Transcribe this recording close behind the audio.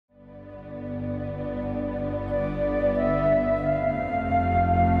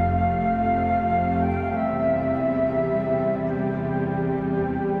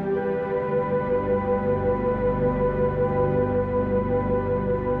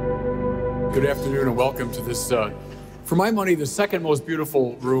Good afternoon and welcome to this, for my money, the second most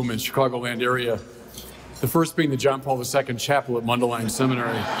beautiful room in Chicagoland area. The first being the John Paul II Chapel at Mundelein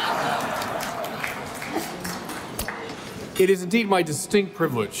Seminary. It is indeed my distinct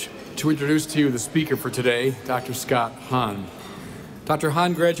privilege to introduce to you the speaker for today, Dr. Scott Hahn. Dr.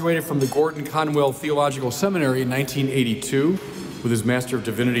 Hahn graduated from the Gordon Conwell Theological Seminary in 1982 with his Master of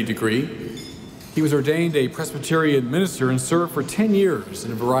Divinity degree. He was ordained a Presbyterian minister and served for 10 years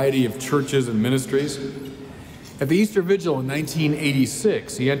in a variety of churches and ministries. At the Easter Vigil in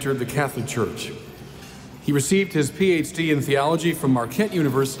 1986, he entered the Catholic Church. He received his PhD in theology from Marquette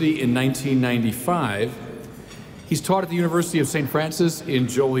University in 1995. He's taught at the University of St. Francis in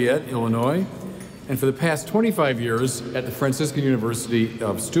Joliet, Illinois, and for the past 25 years at the Franciscan University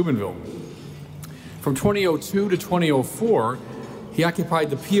of Steubenville. From 2002 to 2004, he occupied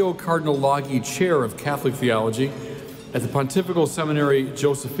the Pio Cardinal Loggi Chair of Catholic Theology at the Pontifical Seminary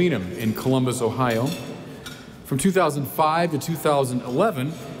Josephinum in Columbus, Ohio. From 2005 to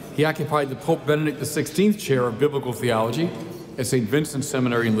 2011, he occupied the Pope Benedict XVI Chair of Biblical Theology at St. Vincent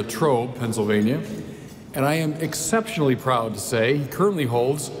Seminary in Latrobe, Pennsylvania. And I am exceptionally proud to say he currently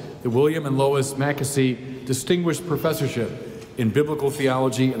holds the William and Lois Mackesy Distinguished Professorship in Biblical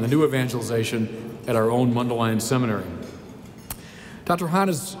Theology and the New Evangelization at our own Mundelein Seminary. Dr. Hahn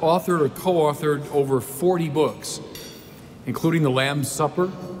has authored or co-authored over 40 books, including The Lamb's Supper,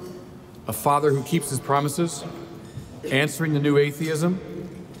 A Father Who Keeps His Promises, Answering the New Atheism,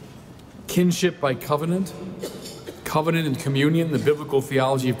 Kinship by Covenant, Covenant and Communion, the Biblical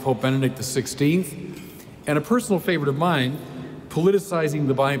Theology of Pope Benedict XVI, and a personal favorite of mine, Politicizing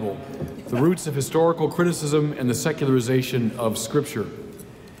the Bible, the Roots of Historical Criticism and the Secularization of Scripture.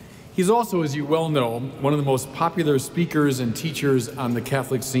 He's also, as you well know, one of the most popular speakers and teachers on the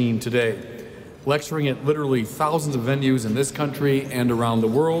Catholic scene today, lecturing at literally thousands of venues in this country and around the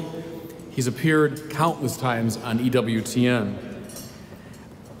world. He's appeared countless times on EWTN.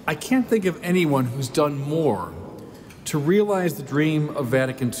 I can't think of anyone who's done more to realize the dream of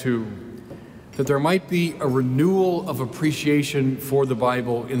Vatican II, that there might be a renewal of appreciation for the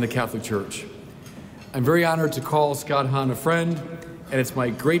Bible in the Catholic Church. I'm very honored to call Scott Hahn a friend, and it's my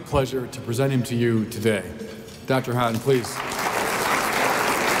great pleasure to present him to you today. Dr. Hahn, please.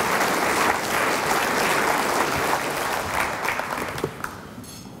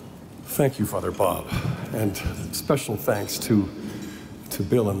 Thank you, Father Bob, and special thanks to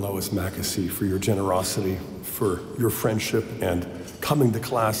Bill and Lois Mackesy for your generosity, for your friendship, and coming to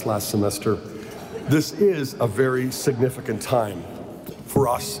class last semester. This is a very significant time for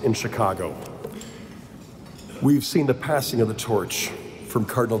us in Chicago. We've seen the passing of the torch from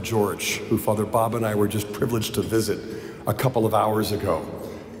Cardinal George, who Father Bob and I were just privileged to visit a couple of hours ago.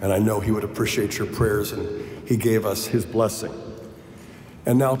 And I know he would appreciate your prayers, and he gave us his blessing.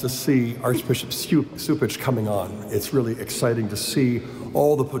 And now to see Archbishop Cupich coming on, it's really exciting to see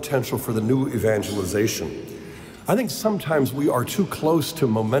all the potential for the new evangelization. I think sometimes we are too close to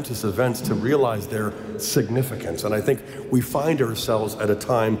momentous events to realize their significance, and I think we find ourselves at a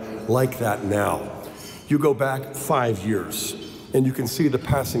time like that now. You go back 5 years, and you can see the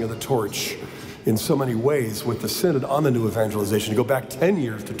passing of the torch in so many ways with the Synod on the new evangelization. You go back 10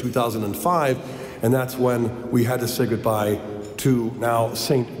 years to 2005, and that's when we had to say goodbye to now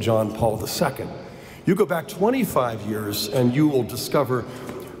St. John Paul II. You go back 25 years, and you will discover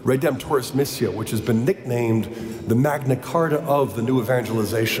Redemptoris Missio, which has been nicknamed the Magna Carta of the new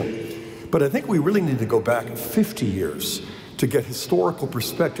evangelization. But I think we really need to go back 50 years to get historical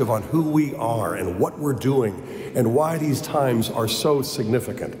perspective on who we are and what we're doing and why these times are so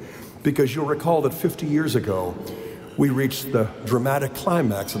significant. Because you'll recall that 50 years ago, we reached the dramatic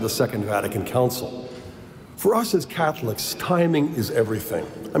climax of the Second Vatican Council. For us as Catholics, timing is everything.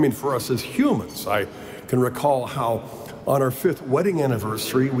 I mean, for us as humans, I can recall how on our 5th wedding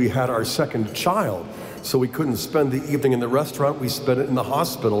anniversary, we had our 2nd child. So we couldn't spend the evening in the restaurant, we spent it in the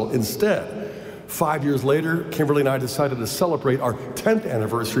hospital instead. 5 years later, Kimberly and I decided to celebrate our 10th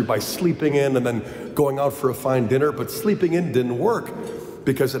anniversary by sleeping in and then going out for a fine dinner, but sleeping in didn't work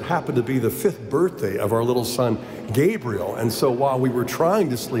because it happened to be the 5th birthday of our little son, Gabriel. And so while we were trying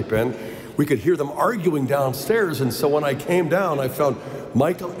to sleep in, we could hear them arguing downstairs. And so when I came down, I found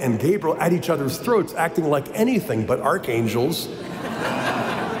Michael and Gabriel at each other's throats, acting like anything but archangels.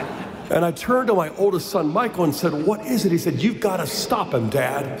 And I turned to my oldest son, Michael, and said, "What is it?" He said, "You've got to stop him,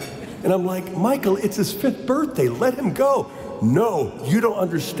 Dad." And I'm like, "Michael, it's his 5th birthday. Let him go." "No, you don't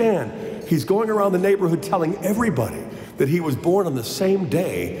understand. He's going around the neighborhood telling everybody that he was born on the same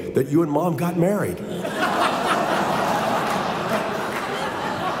day that you and Mom got married."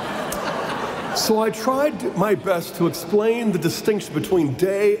 So I tried my best to explain the distinction between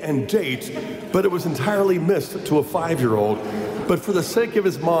day and date, but it was entirely missed to a 5-year-old. But for the sake of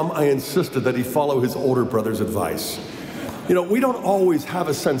his mom, I insisted that he follow his older brother's advice. You know, we don't always have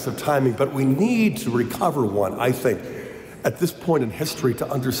a sense of timing, but we need to recover one, I think, at this point in history to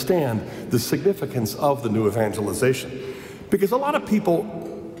understand the significance of the new evangelization. Because a lot of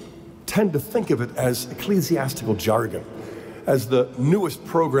people tend to think of it as ecclesiastical jargon, as the newest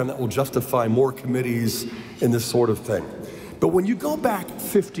program that will justify more committees and this sort of thing. But when you go back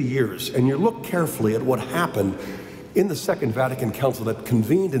 50 years and you look carefully at what happened in the Second Vatican Council that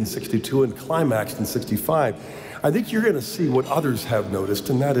convened in 62 and climaxed in 65, I think you're going to see what others have noticed,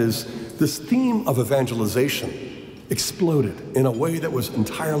 and that is this theme of evangelization exploded in a way that was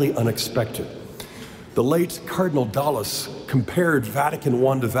entirely unexpected. The late Cardinal Dulles compared Vatican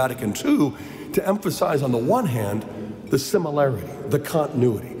I to Vatican II to emphasize, on the one hand, the similarity, the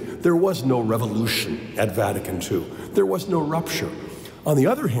continuity. There was no revolution at Vatican II. There was no rupture. On the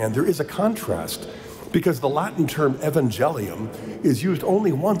other hand, there is a contrast, because the Latin term evangelium is used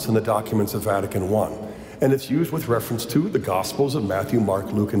only once in the documents of Vatican I, and it's used with reference to the Gospels of Matthew, Mark,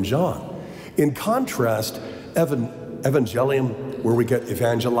 Luke, and John. In contrast, evangelium, where we get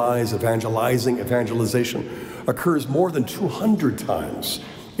evangelize, evangelizing, evangelization, occurs more than 200 times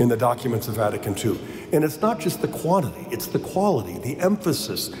in the documents of Vatican II. And it's not just the quantity, it's the quality, the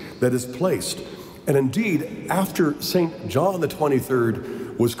emphasis that is placed. And indeed, after St. John the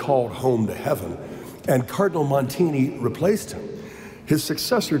 23rd was called home to heaven, and Cardinal Montini replaced him, his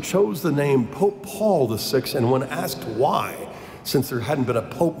successor chose the name Pope Paul VI, and when asked why, since there hadn't been a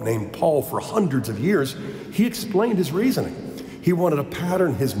pope named Paul for hundreds of years, he explained his reasoning. He wanted to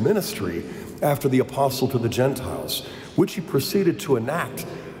pattern his ministry after the apostle to the Gentiles, which he proceeded to enact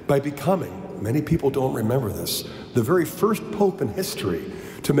by becoming, many people don't remember this, the very first pope in history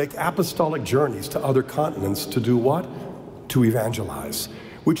to make apostolic journeys to other continents to do what? To evangelize,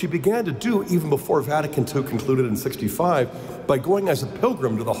 which he began to do even before Vatican II concluded in 65 by going as a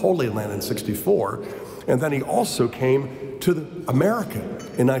pilgrim to the Holy Land in 64. And then he also came to America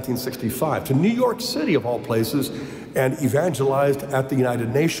in 1965, to New York City of all places, and evangelized at the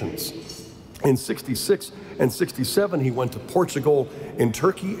United Nations. In 66 and 67, he went to Portugal and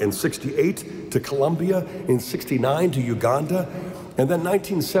Turkey. In 68 to Colombia. In 69 to Uganda. And then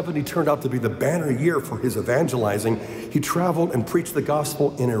 1970 turned out to be the banner year for his evangelizing. He traveled and preached the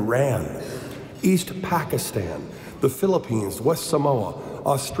gospel in Iran, East Pakistan, the Philippines, West Samoa,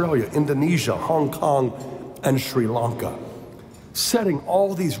 Australia, Indonesia, Hong Kong, and Sri Lanka, setting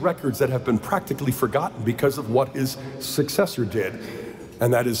all these records that have been practically forgotten because of what his successor did.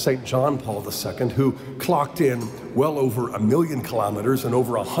 And that is St. John Paul II, who clocked in well over 1 million kilometers and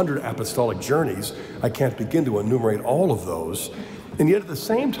over 100 apostolic journeys. I can't begin to enumerate all of those. And yet at the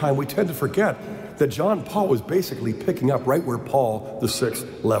same time, we tend to forget that John Paul was basically picking up right where Paul VI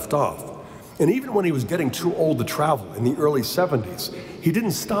left off. And even when he was getting too old to travel in the early 70s, he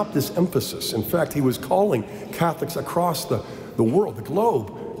didn't stop this emphasis. In fact, he was calling Catholics across the world, the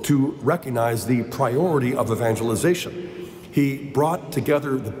globe, to recognize the priority of evangelization. He brought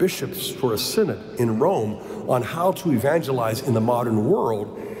together the bishops for a synod in Rome on how to evangelize in the modern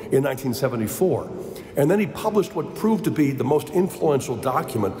world in 1974. And then he published what proved to be the most influential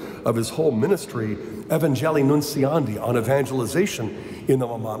document of his whole ministry, Evangelii Nunciandi, on evangelization in the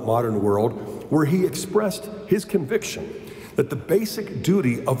modern world, where he expressed his conviction that the basic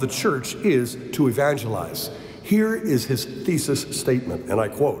duty of the church is to evangelize. Here is his thesis statement, and I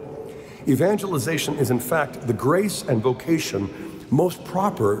quote, "Evangelization is in fact the grace and vocation most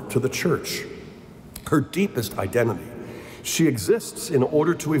proper to the church. Her deepest identity. She exists in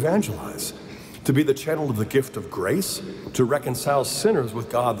order to evangelize, to be the channel of the gift of grace, to reconcile sinners with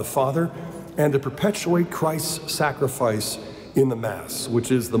God the Father, and to perpetuate Christ's sacrifice in the Mass,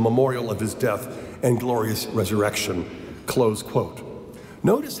 which is the memorial of his death and glorious resurrection." Close quote.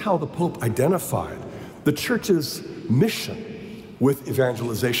 Notice how the Pope identified the church's mission with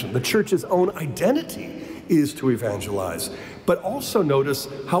evangelization. The church's own identity is to evangelize. But also notice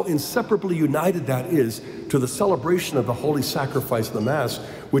how inseparably united that is to the celebration of the holy sacrifice of the Mass,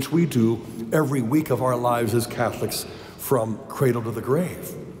 which we do every week of our lives as Catholics from cradle to the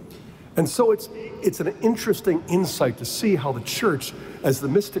grave. And so it's an interesting insight to see how the church, as the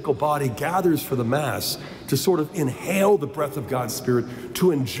mystical body, gathers for the Mass to sort of inhale the breath of God's Spirit, to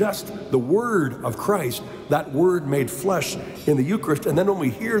ingest the word of Christ, that word made flesh in the Eucharist. And then when we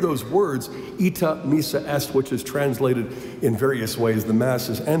hear those words, ita missa est, which is translated in various ways, the Mass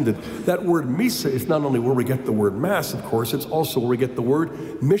is ended. That word missa is not only where we get the word Mass, of course, it's also where we get the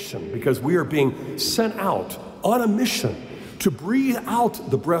word mission, because we are being sent out on a mission to breathe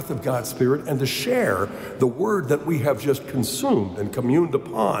out the breath of God's Spirit and to share the word that we have just consumed and communed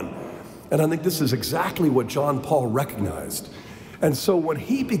upon. And I think this is exactly what John Paul recognized. And so when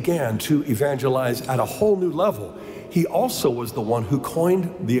he began to evangelize at a whole new level, he also was the one who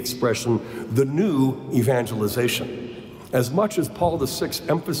coined the expression, the new evangelization. As much as Paul VI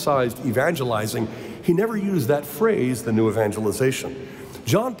emphasized evangelizing, he never used that phrase, the new evangelization.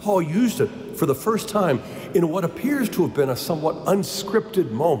 John Paul used it for the first time in what appears to have been a somewhat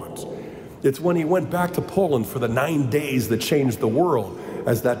unscripted moment. It's when he went back to Poland for the 9 days that changed the world,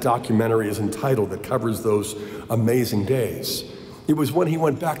 as that documentary is entitled, that covers those amazing days. It was when he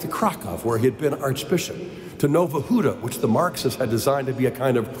went back to Krakow, where he had been archbishop, to Nowa Huta, which the Marxists had designed to be a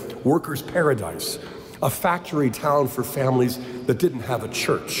kind of workers' paradise, a factory town for families that didn't have a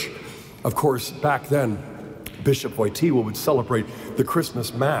church. Of course, back then, Bishop Wojtyła would celebrate the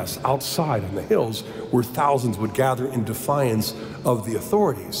Christmas Mass outside in the hills where thousands would gather in defiance of the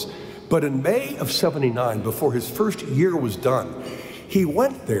authorities. But in May of '79, before his first year was done, he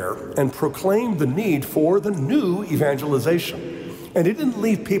went there and proclaimed the need for the new evangelization. And he didn't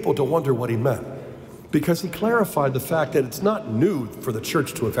leave people to wonder what he meant, because he clarified the fact that it's not new for the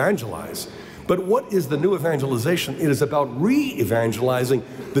church to evangelize, but what is the new evangelization? It is about re-evangelizing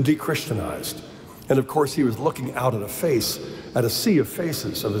the de-Christianized. And of course, he was looking out at a sea of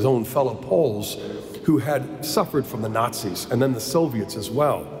faces of his own fellow Poles who had suffered from the Nazis and then the Soviets as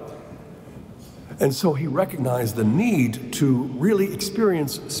well. And so he recognized the need to really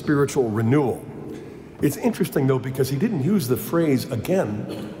experience spiritual renewal. It's interesting, though, because he didn't use the phrase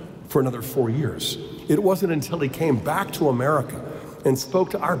again for another 4 years. It wasn't until he came back to America and spoke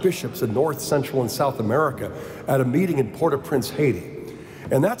to our bishops in North, Central, and South America at a meeting in Port-au-Prince, Haiti.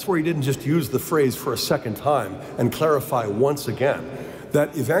 And that's where he didn't just use the phrase for a second time and clarify once again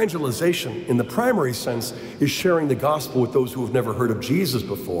that evangelization in the primary sense is sharing the gospel with those who have never heard of Jesus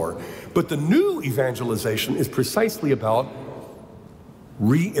before. But the new evangelization is precisely about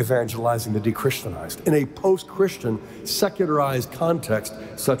re-evangelizing the de-Christianized in a post-Christian, secularized context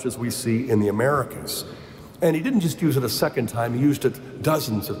such as we see in the Americas. And he didn't just use it a second time, he used it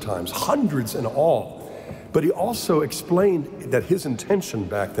dozens of times, hundreds in all. But he also explained that his intention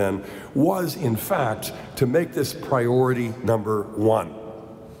back then was, in fact, to make this priority number one.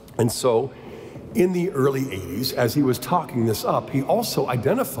 And so, in the early 80s, as he was talking this up, he also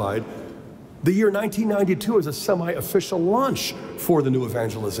identified the year 1992 as a semi-official launch for the new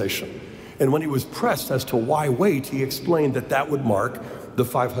evangelization. And when he was pressed as to why wait, he explained that that would mark the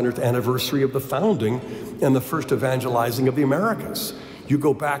 500th anniversary of the founding and the first evangelizing of the Americas. You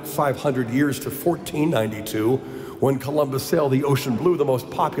go back 500 years to 1492, when Columbus sailed the ocean blue. The most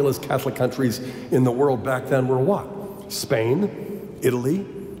populous Catholic countries in the world back then were what? Spain, Italy,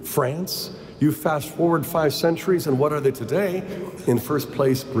 France. You fast forward 5 centuries, and what are they today? In first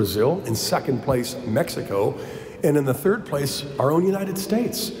place, Brazil. In second place, Mexico. And in the third place, our own United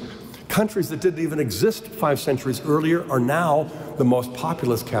States. Countries that didn't even exist 5 centuries earlier are now the most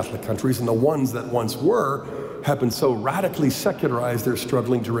populous Catholic countries, and the ones that once were have been so radically secularized they're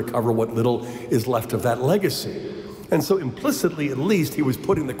struggling to recover what little is left of that legacy. And so implicitly, at least, he was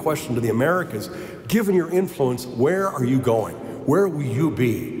putting the question to the Americas, given your influence, where are you going? Where will you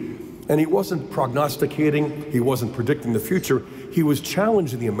be? And he wasn't prognosticating, he wasn't predicting the future, he was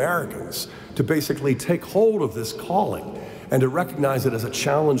challenging the Americans to basically take hold of this calling and to recognize it as a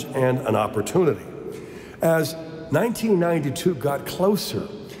challenge and an opportunity. As 1992 got closer,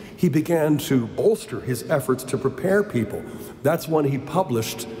 he began to bolster his efforts to prepare people. That's when he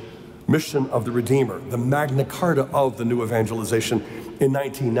published Mission of the Redeemer, the Magna Carta of the new evangelization in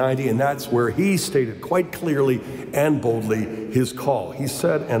 1990, and that's where he stated quite clearly and boldly his call. He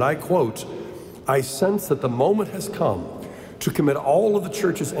said, and I quote, "I sense that the moment has come to commit all of the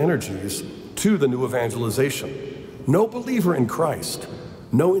church's energies to the new evangelization. No believer in Christ,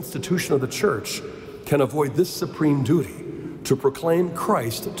 no institution of the church can avoid this supreme duty, to proclaim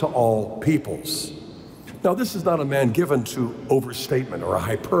Christ to all peoples." Now, this is not a man given to overstatement or a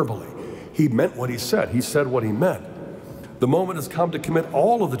hyperbole. He meant what he said. He said what he meant. The moment has come to commit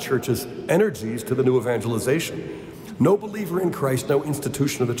all of the church's energies to the new evangelization. No believer in Christ, no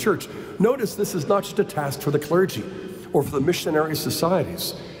institution of the church. Notice this is not just a task for the clergy or for the missionary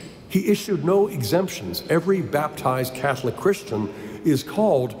societies. He issued no exemptions. Every baptized Catholic Christian is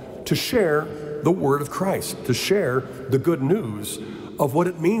called to share the word of Christ, to share the good news of what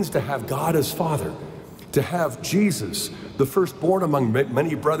it means to have God as Father, to have Jesus, the firstborn among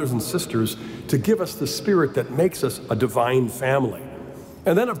many brothers and sisters, to give us the Spirit that makes us a divine family.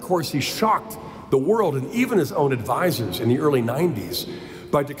 And then, of course, he shocked the world and even his own advisors in the early 90s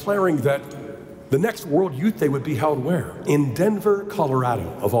by declaring that The next World Youth Day would be held where? In Denver, Colorado,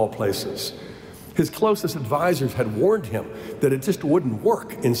 of all places. His closest advisors had warned him that it just wouldn't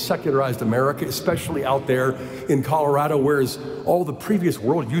work in secularized America, especially out there in Colorado, whereas all the previous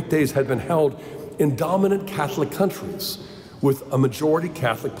World Youth Days had been held in dominant Catholic countries with a majority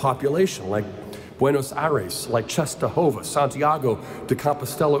Catholic population, like Buenos Aires, like Czestochowa, Santiago de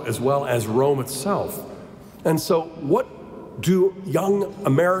Compostela, as well as Rome itself. And so what do young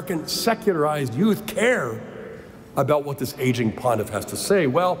American secularized youth care about what this aging pontiff has to say?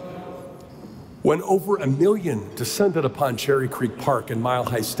 Well, when over 1 million descended upon Cherry Creek Park and Mile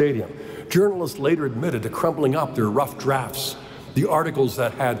High Stadium, journalists later admitted to crumpling up their rough drafts, the articles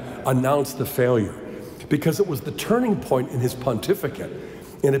that had announced the failure, because it was the turning point in his pontificate,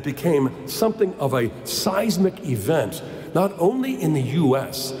 and it became something of a seismic event, not only in the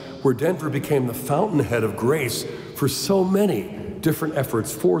U.S., where Denver became the fountainhead of grace for so many different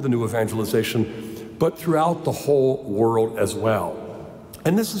efforts for the new evangelization, but throughout the whole world as well.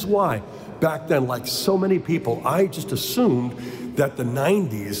 And this is why, back then, like so many people, I just assumed that the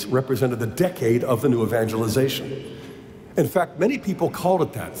 90s represented the decade of the new evangelization. In fact, many people called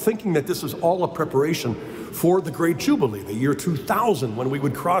it that, thinking that this was all a preparation for the Great Jubilee, the year 2000, when we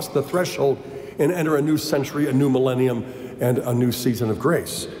would cross the threshold and enter a new century, a new millennium, and a new season of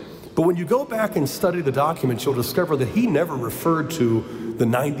grace. But when you go back and study the documents, you'll discover that he never referred to the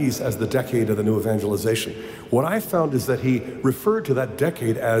 90s as the decade of the new evangelization. What I found is that he referred to that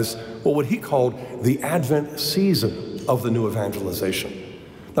decade as, well, what he called the Advent season of the new evangelization.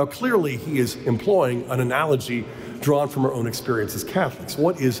 Now, clearly, he is employing an analogy drawn from our own experience as Catholics.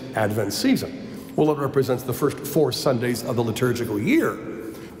 What is Advent season? Well, it represents the first 4 Sundays of the liturgical year.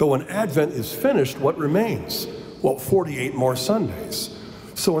 But when Advent is finished, what remains? Well, 48 more Sundays.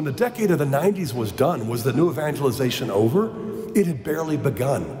 So when the decade of the 90s was done, was the new evangelization over? It had barely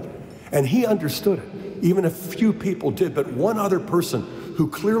begun. And he understood it. Even if few people did, but one other person who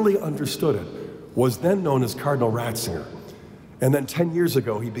clearly understood it was then known as Cardinal Ratzinger. And then 10 years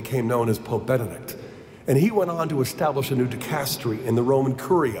ago, he became known as Pope Benedict. And he went on to establish a new dicastery in the Roman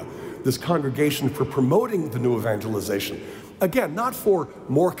Curia, this congregation for promoting the new evangelization. Again, not for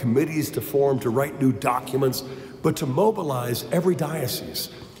more committees to form, to write new documents, but to mobilize every diocese,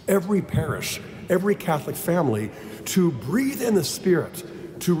 every parish, every Catholic family to breathe in the Spirit,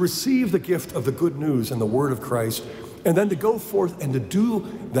 to receive the gift of the good news and the word of Christ, and then to go forth and to do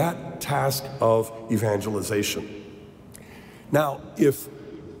that task of evangelization. Now, if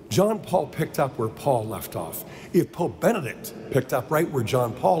John Paul picked up where Paul left off, if Pope Benedict picked up right where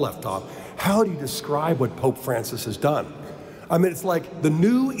John Paul left off, how do you describe what Pope Francis has done? I mean, it's like the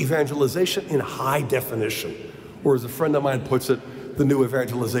new evangelization in high definition, or as a friend of mine puts it, the new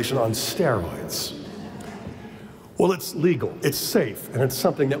evangelization on steroids. Well, it's legal, it's safe, and it's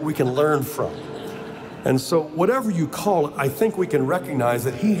something that we can learn from. And so whatever you call it, I think we can recognize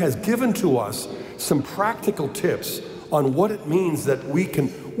that he has given to us some practical tips on what it means that we can,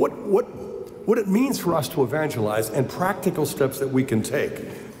 what it means for us to evangelize, and practical steps that we can take.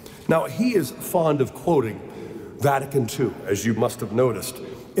 Now, he is fond of quoting Vatican II, as you must have noticed.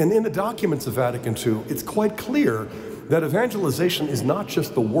 And in the documents of Vatican II, it's quite clear that evangelization is not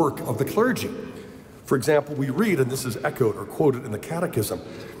just the work of the clergy. For example, we read, and this is echoed or quoted in the Catechism,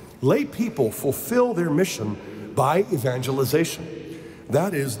 lay people fulfill their mission by evangelization.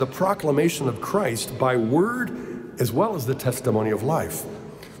 That is the proclamation of Christ by word as well as the testimony of life.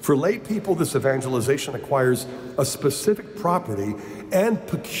 For lay people, this evangelization acquires a specific property and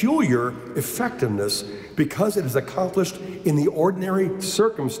peculiar effectiveness because it is accomplished in the ordinary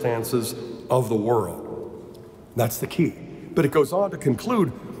circumstances of the world. That's the key. But it goes on to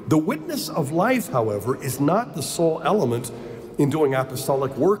conclude, the witness of life, however, is not the sole element in doing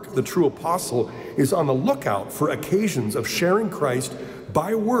apostolic work. The true apostle is on the lookout for occasions of sharing Christ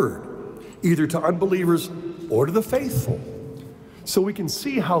by word, either to unbelievers or to the faithful. So we can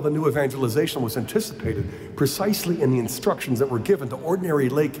see how the new evangelization was anticipated precisely in the instructions that were given to ordinary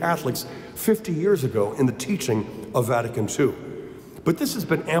lay Catholics 50 years ago in the teaching of Vatican II. But this has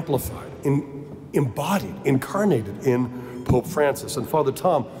been amplified, embodied, incarnated in Pope Francis. And Father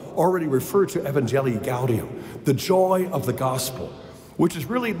Tom already referred to Evangelii Gaudium, the joy of the gospel, which is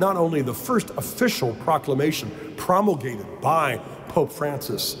really not only the first official proclamation promulgated by Pope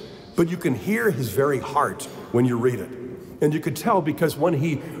Francis, but you can hear his very heart when you read it. And you could tell because when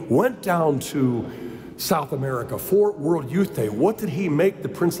he went down to South America for World Youth Day, what did he make the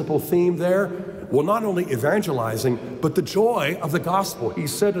principal theme there? Well, not only evangelizing, but the joy of the gospel. He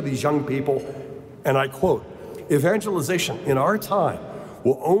said to these young people, and I quote, evangelization in our time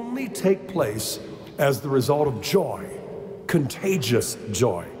will only take place as the result of joy, contagious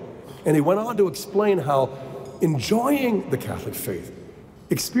joy. And he went on to explain how enjoying the Catholic faith,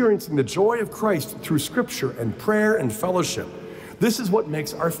 experiencing the joy of Christ through Scripture and prayer and fellowship, this is what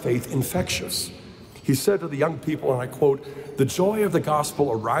makes our faith infectious. He said to the young people, and I quote, "The joy of the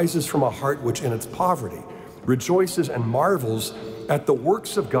gospel arises from a heart which in its poverty rejoices and marvels at the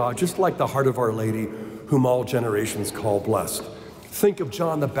works of God, just like the heart of Our Lady, whom all generations call blessed." Think of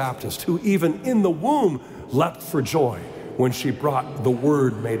John the Baptist, who even in the womb leapt for joy when she brought the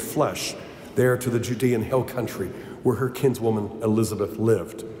Word made flesh there to the Judean hill country where her kinswoman Elizabeth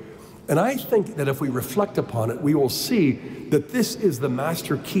lived. And I think that if we reflect upon it, we will see that this is the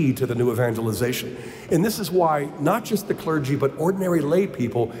master key to the new evangelization. And this is why not just the clergy, but ordinary lay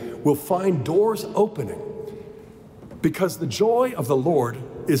people will find doors opening. Because the joy of the Lord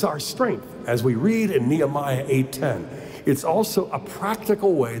is our strength, as we read in Nehemiah 8:10. It's also a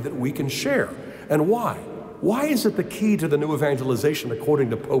practical way that we can share. And why? Why is it the key to the new evangelization according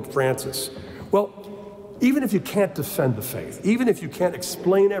to Pope Francis? Well, even if you can't defend the faith, even if you can't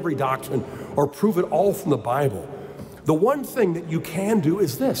explain every doctrine or prove it all from the Bible, the one thing that you can do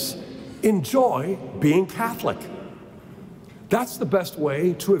is this: enjoy being Catholic. That's the best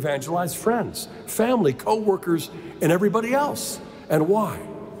way to evangelize friends, family, co-workers, and everybody else. And why?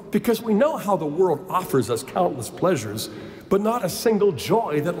 Because we know how the world offers us countless pleasures, but not a single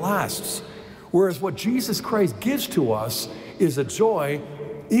joy that lasts. Whereas what Jesus Christ gives to us is a joy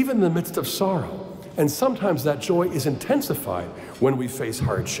even in the midst of sorrow. And sometimes that joy is intensified when we face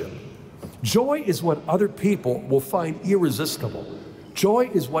hardship. Joy is what other people will find irresistible. Joy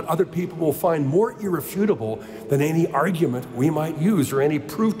is what other people will find more irrefutable than any argument we might use or any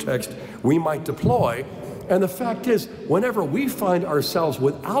proof text we might deploy. And the fact is, whenever we find ourselves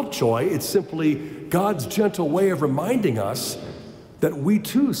without joy, it's simply God's gentle way of reminding us that we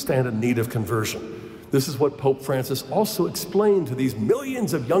too stand in need of conversion. This is what Pope Francis also explained to these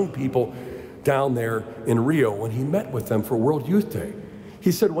millions of young people down there in Rio when he met with them for World Youth Day.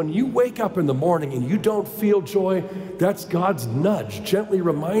 He said, when you wake up in the morning and you don't feel joy, that's God's nudge, gently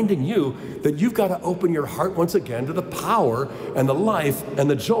reminding you that you've got to open your heart once again to the power and the life and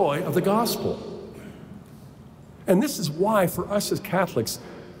the joy of the gospel. And this is why, for us as Catholics,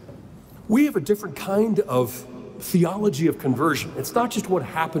 we have a different kind of theology of conversion. It's not just what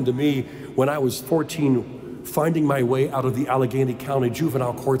happened to me when I was 14, finding my way out of the Allegheny County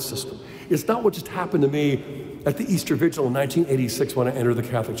juvenile court system. It's not what just happened to me at the Easter Vigil in 1986 when I entered the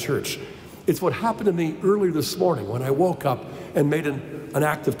Catholic Church. It's what happened to me earlier this morning when I woke up and made an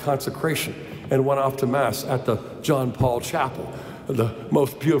act of consecration and went off to Mass at the John Paul Chapel, the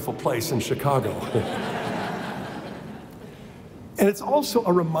most beautiful place in Chicago. And it's also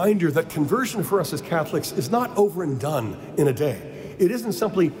a reminder that conversion for us as Catholics is not over and done in a day. It isn't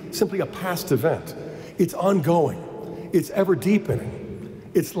simply a past event. It's ongoing. It's ever deepening.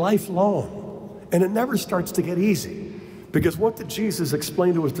 It's lifelong. And it never starts to get easy. Because what did Jesus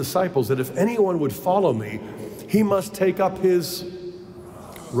explain to his disciples? That if anyone would follow me, he must take up his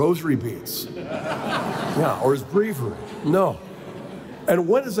rosary beads. Yeah, or his breviary. No. And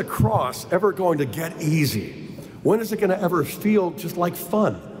when is a cross ever going to get easy? When is it going to ever feel just like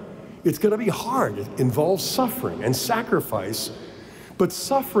fun? It's going to be hard. It involves suffering and sacrifice. But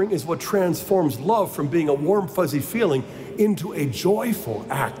suffering is what transforms love from being a warm, fuzzy feeling into a joyful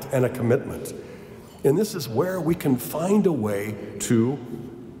act and a commitment. And this is where we can find a way to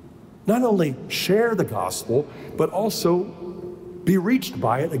not only share the gospel, but also be reached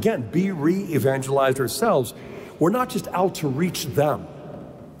by it. Again, be re-evangelized ourselves. We're not just out to reach them.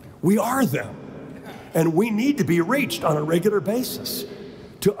 We are them. And we need to be reached on a regular basis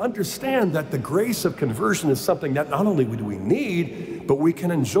to understand that the grace of conversion is something that not only do we need, but we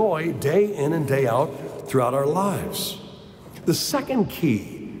can enjoy day in and day out throughout our lives. The second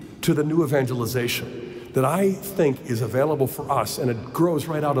key to the new evangelization that I think is available for us, and it grows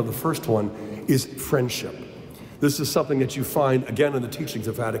right out of the first one, is friendship. This is something that you find, again, in the teachings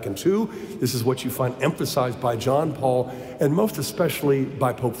of Vatican II. This is what you find emphasized by John Paul, and most especially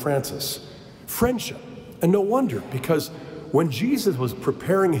by Pope Francis. Friendship. And no wonder, because when Jesus was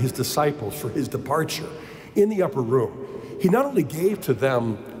preparing his disciples for his departure in the upper room, he not only gave to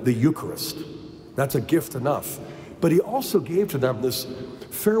them the Eucharist, that's a gift enough, but he also gave to them this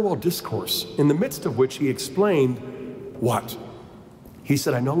farewell discourse, in the midst of which he explained what? He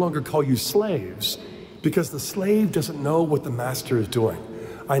said, I no longer call you slaves, because the slave doesn't know what the master is doing.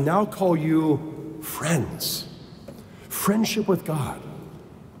 I now call you friends. Friendship with God.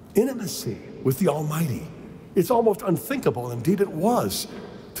 Intimacy with the Almighty. It's almost unthinkable, indeed it was,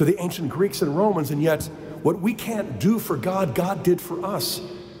 to the ancient Greeks and Romans, and yet what we can't do for God, God did for us.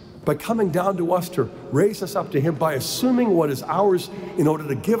 by coming down to us to raise us up to him, by assuming what is ours in order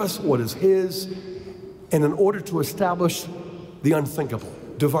to give us what is his, and in order to establish the unthinkable,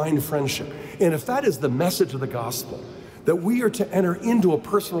 divine friendship. And if that is the message of the gospel, that we are to enter into a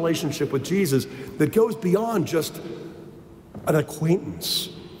personal relationship with Jesus that goes beyond just an acquaintance,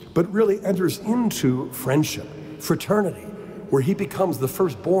 but really enters into friendship, fraternity, where he becomes the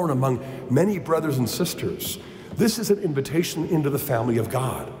firstborn among many brothers and sisters. This is an invitation into the family of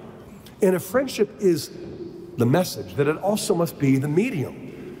God. And if friendship is the message, that it also must be the medium.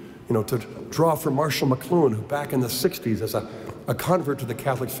 You know, to draw from Marshall McLuhan, who back in the 60s as a convert to the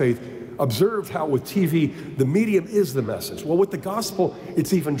Catholic faith, observed how with TV, the medium is the message. Well, with the gospel,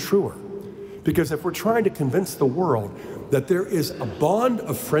 it's even truer. Because if we're trying to convince the world that there is a bond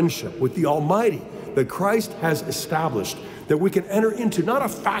of friendship with the Almighty that Christ has established, that we can enter into not a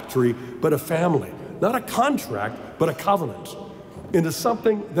factory, but a family, not a contract, but a covenant, into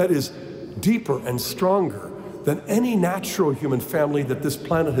something that is deeper and stronger than any natural human family that this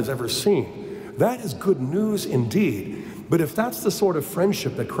planet has ever seen. That is good news indeed. But if that's the sort of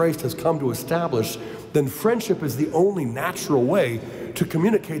friendship that Christ has come to establish, then friendship is the only natural way to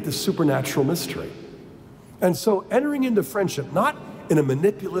communicate the supernatural mystery. And so entering into friendship, not in a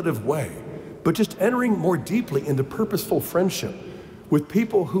manipulative way, but just entering more deeply into purposeful friendship with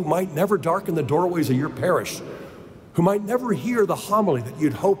people who might never darken the doorways of your parish, who might never hear the homily that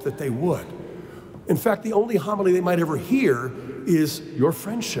you'd hope that they would. In fact, the only homily they might ever hear is your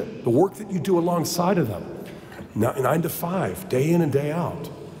friendship, the work that you do alongside of them, 9 to 5, day in and day out.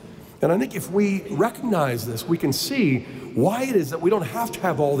 And I think if we recognize this, we can see why it is that we don't have to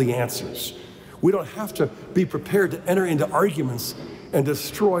have all the answers. We don't have to be prepared to enter into arguments and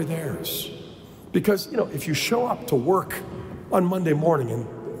destroy theirs. Because, you know, if you show up to work on Monday morning and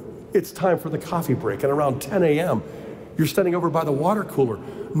it's time for the coffee break, and around 10 a.m., you're standing over by the water cooler,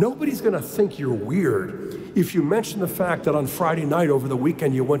 nobody's going to think you're weird if you mention the fact that on Friday night over the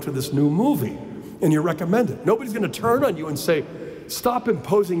weekend you went to this new movie and you recommend it. Nobody's going to turn on you and say, stop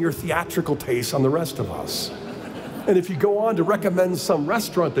imposing your theatrical taste on the rest of us. And if you go on to recommend some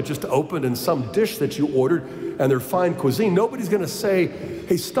restaurant that just opened and some dish that you ordered and their fine cuisine, nobody's going to say,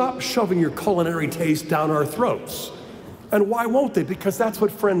 hey, stop shoving your culinary taste down our throats. And why won't they? Because that's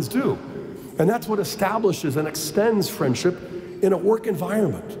what friends do. And that's what establishes and extends friendship in a work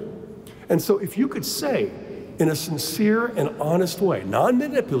environment. And so if you could say, in a sincere and honest way,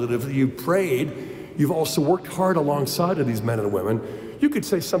 non-manipulative, you prayed, you've also worked hard alongside of these men and women, you could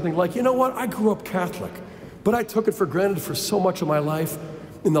say something like, you know what, I grew up Catholic, but I took it for granted for so much of my life.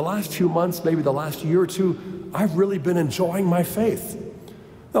 In the last few months, maybe the last year or two, I've really been enjoying my faith.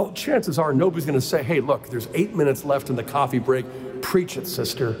 Now, chances are nobody's going to say, hey, look, there's 8 minutes left in the coffee break. Preach it,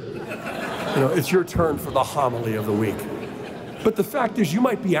 sister. You know, it's your turn for the homily of the week. But the fact is, you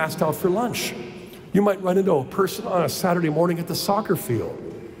might be asked out for lunch. You might run into a person on a Saturday morning at the soccer field,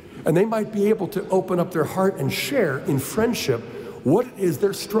 and they might be able to open up their heart and share in friendship what it is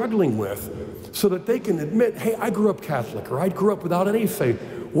they're struggling with so that they can admit, hey, I grew up Catholic, or I grew up without any faith.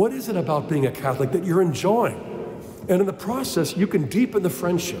 What is it about being a Catholic that you're enjoying? And in the process, you can deepen the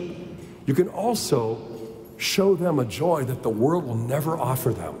friendship. You can also show them a joy that the world will never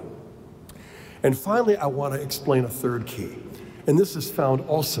offer them. And finally, I want to explain a third key. And this is found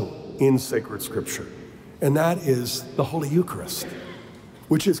also in sacred scripture. And that is the Holy Eucharist,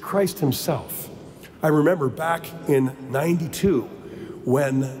 which is Christ himself. I remember back in '92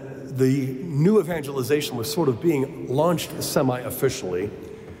 when the new evangelization was sort of being launched semi-officially.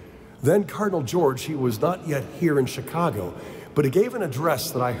 Then Cardinal George, he was not yet here in Chicago, but he gave an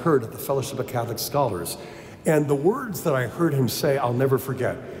address that I heard at the Fellowship of Catholic Scholars. And the words that I heard him say, I'll never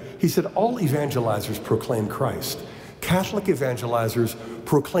forget. He said, all evangelizers proclaim Christ. Catholic evangelizers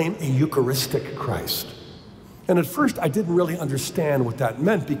proclaim a Eucharistic Christ. And at first, I didn't really understand what that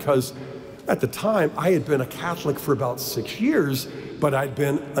meant because at the time, I had been a Catholic for about 6 years, but I'd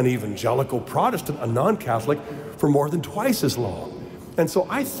been an evangelical Protestant, a non-Catholic, for more than twice as long. And so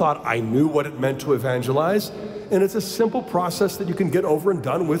I thought I knew what it meant to evangelize, and it's a simple process that you can get over and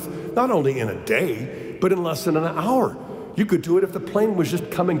done with, not only in a day, but in less than an hour. You could do it if the plane was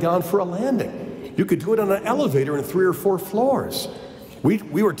just coming down for a landing. You could do it on an elevator in 3 or 4 floors. We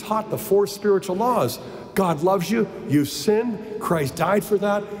were taught the 4 spiritual laws. God loves you, you've sinned, Christ died for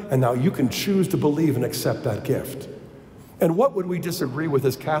that, and now you can choose to believe and accept that gift. And what would we disagree with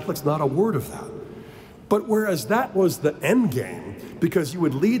as Catholics? Not a word of that. But whereas that was the end game, because you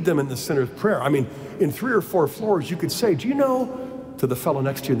would lead them in the sinner's prayer. I mean, in 3 or 4 floors, you could say, do you know, to the fellow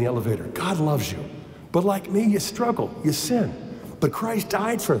next to you in the elevator, God loves you. But like me, you struggle, you sin. But Christ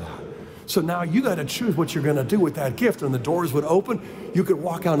died for that. So now you got to choose what you're going to do with that gift. And the doors would open. You could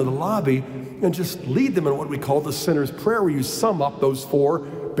walk out into the lobby and just lead them in what we call the sinner's prayer, where you sum up those 4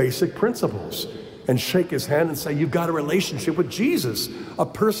 basic principles and shake his hand and say, you've got a relationship with Jesus, a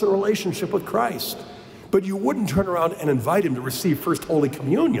personal relationship with Christ. But you wouldn't turn around and invite him to receive First Holy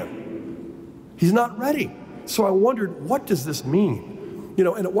Communion. He's not ready. So I wondered, what does this mean? You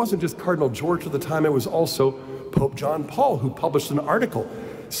know, and it wasn't just Cardinal George at the time, it was also Pope John Paul, who published an article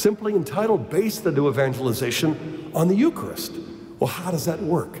simply entitled, Base the New Evangelization on the Eucharist. Well, how does that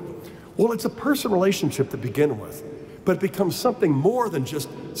work? Well, it's a personal relationship to begin with, but it becomes something more than just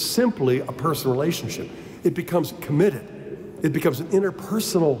simply a personal relationship. It becomes committed. It becomes an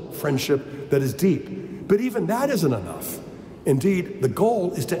interpersonal friendship that is deep. But even that isn't enough. Indeed, the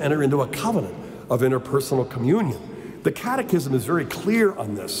goal is to enter into a covenant of interpersonal communion. The Catechism is very clear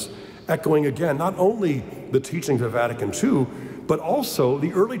on this, echoing again not only the teachings of Vatican II, but also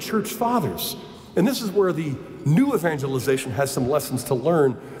the early church fathers. And this is where the new evangelization has some lessons to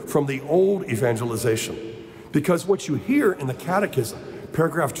learn from the old evangelization. Because what you hear in the Catechism,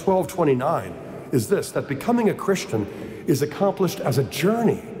 paragraph 1229, is this, that becoming a Christian is accomplished as a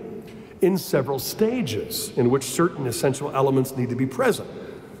journey in several stages in which certain essential elements need to be present.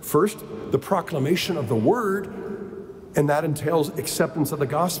 First, the proclamation of the word, and that entails acceptance of the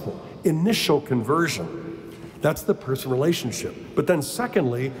gospel, initial conversion. That's the personal relationship. But then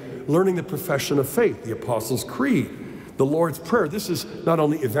secondly, learning the profession of faith, the Apostles' Creed, the Lord's Prayer. This is not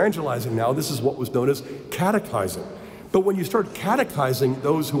only evangelizing now, this is what was known as catechizing. But when you start catechizing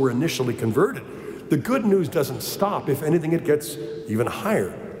those who were initially converted, the good news doesn't stop. If anything, it gets even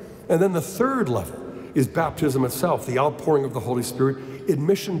higher. And then the third level is baptism itself, the outpouring of the Holy Spirit,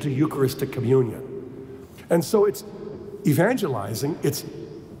 admission to Eucharistic communion. And so it's evangelizing, it's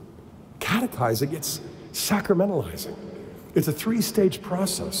catechizing, it's sacramentalizing. It's a 3-stage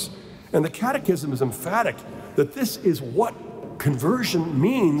process. And the Catechism is emphatic that this is what conversion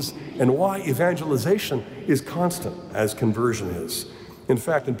means and why evangelization is constant, as conversion is. In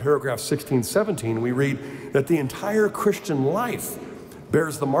fact, in paragraph 1617, we read that the entire Christian life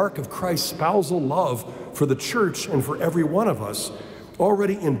bears the mark of Christ's spousal love for the church and for every one of us.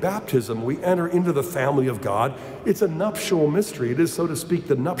 Already in baptism, we enter into the family of God. It's a nuptial mystery. It is, so to speak,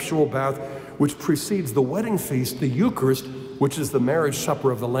 the nuptial bath which precedes the wedding feast, the Eucharist, which is the marriage supper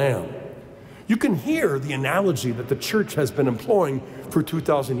of the Lamb. You can hear the analogy that the church has been employing for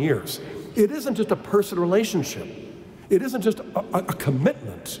 2,000 years. It isn't just a personal relationship. It isn't just a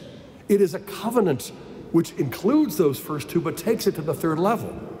commitment. It is a covenant which includes those first two, but takes it to the third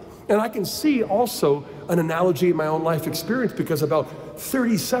level. And I can see also an analogy in my own life experience, because about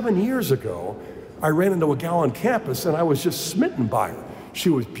 37 years ago, I ran into a gal on campus and I was just smitten by her. She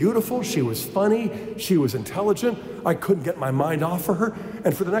was beautiful, she was funny, she was intelligent. I couldn't get my mind off of her.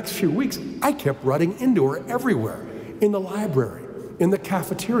 And for the next few weeks, I kept running into her everywhere. In the library, in the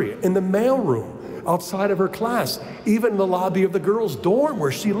cafeteria, in the mailroom, outside of her class, even in the lobby of the girls' dorm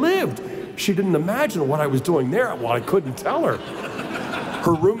where she lived. She didn't imagine what I was doing there. Well, I couldn't tell her.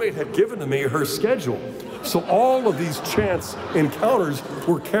 Her roommate had given to me her schedule. So all of these chance encounters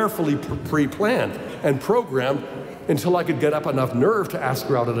were carefully pre-planned and programmed until I could get up enough nerve to ask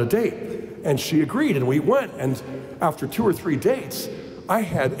her out on a date. And she agreed, and we went. And after 2 or 3 dates, I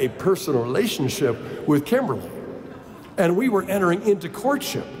had a personal relationship with Kimberly. And we were entering into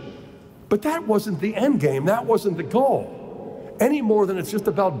courtship. But that wasn't the end game. That wasn't the goal. Any more than it's just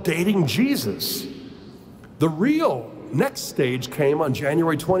about dating Jesus. The real next stage came on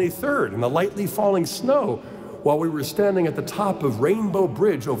January 23rd in the lightly falling snow while we were standing at the top of Rainbow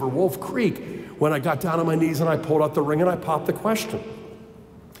Bridge over Wolf Creek, when I got down on my knees and I pulled out the ring and I popped the question.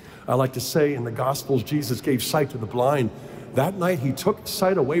 I like to say in the Gospels, Jesus gave sight to the blind. That night he took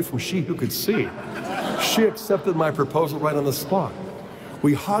sight away from she who could see. She accepted my proposal right on the spot.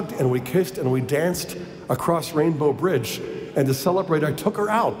 We hugged and we kissed and we danced across Rainbow Bridge. And to celebrate, I took her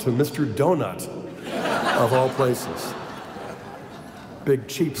out to Mr. Donut, of all places. Big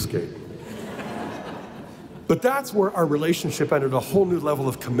cheapskate. But that's where our relationship entered a whole new level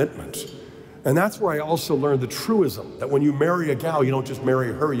of commitment. And that's where I also learned the truism that when you marry a gal, you don't just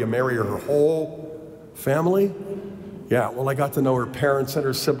marry her, you marry her whole family. Yeah, well, I got to know her parents and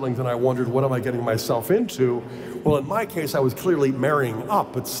her siblings, and I wondered, what am I getting myself into? Well, in my case, I was clearly marrying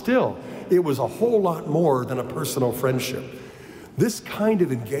up, but still, it was a whole lot more than a personal friendship. This kind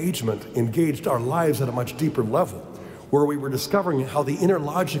of engagement engaged our lives at a much deeper level, where we were discovering how the inner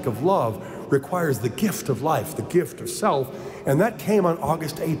logic of love requires the gift of life, the gift of self, and that came on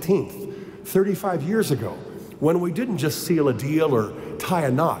August 18th, 35 years ago, when we didn't just seal a deal or tie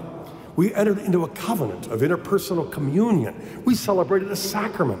a knot. We entered into a covenant of interpersonal communion. We celebrated a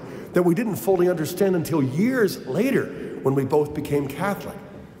sacrament that we didn't fully understand until years later when we both became Catholic.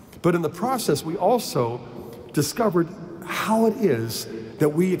 But in the process, we also discovered how it is that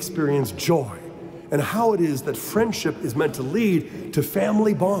we experience joy, and how it is that friendship is meant to lead to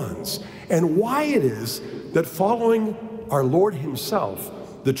family bonds, and why it is that following our Lord himself,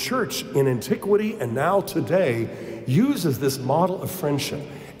 the church in antiquity and now today uses this model of friendship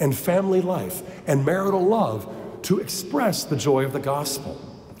and family life and marital love to express the joy of the gospel.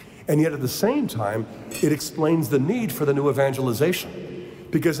 And yet at the same time, it explains the need for the new evangelization.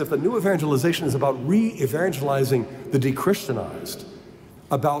 Because if the new evangelization is about re-evangelizing the de-Christianized,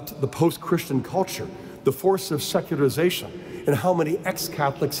 about the post-Christian culture, the force of secularization, and how many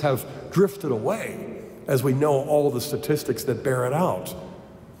ex-Catholics have drifted away, as we know all the statistics that bear it out,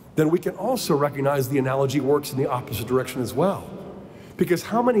 then we can also recognize the analogy works in the opposite direction as well. Because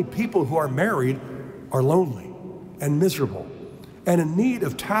how many people who are married are lonely and miserable and in need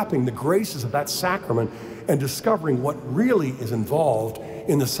of tapping the graces of that sacrament and discovering what really is involved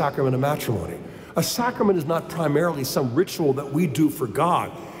in the sacrament of matrimony. A sacrament is not primarily some ritual that we do for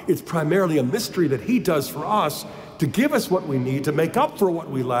God. It's primarily a mystery that he does for us to give us what we need, to make up for what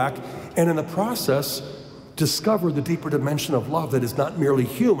we lack, and in the process, discover the deeper dimension of love that is not merely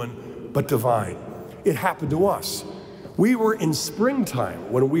human, but divine. It happened to us. We were in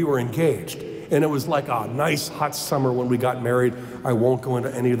springtime when we were engaged, and it was like a nice hot summer when we got married. I won't go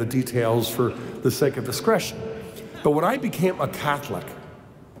into any of the details for the sake of discretion. But when I became a Catholic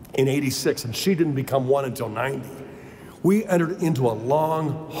in '86, and she didn't become one until '90, we entered into a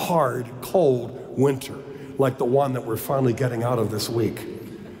long, hard, cold winter, like the one that we're finally getting out of this week.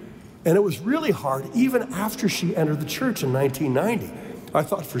 And it was really hard even after she entered the church in 1990. I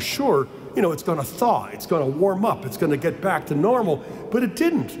thought for sure, it's going to thaw, it's going to warm up, it's going to get back to normal, but it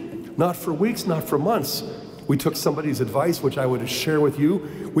didn't. Not for weeks, not for months. We took somebody's advice, which I would share with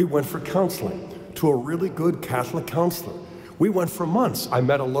you. We went for counseling to a really good Catholic counselor. We went for months. I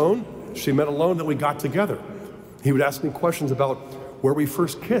met alone, she met alone, then we got together. He would ask me questions about where we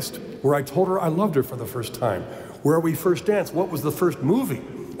first kissed, where I told her I loved her for the first time, where we first danced, what was the first movie.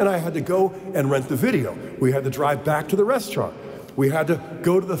 And I had to go and rent the video. We had to drive back to the restaurant. We had to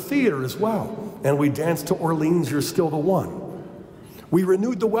go to the theater as well. And we danced to Orleans, You're Still the One. We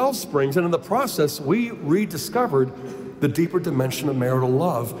renewed the well springs, and in the process, we rediscovered the deeper dimension of marital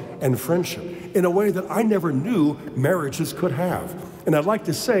love and friendship in a way that I never knew marriages could have. And I'd like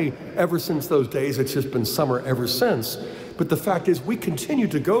to say, ever since those days, it's just been summer ever since. But the fact is, we continue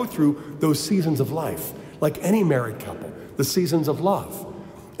to go through those seasons of life, like any married couple, the seasons of love.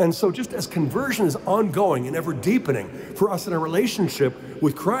 And so just as conversion is ongoing and ever deepening for us in a relationship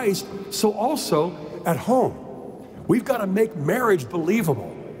with Christ, so also at home. We've got to make marriage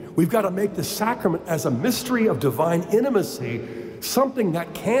believable. We've got to make the sacrament as a mystery of divine intimacy, something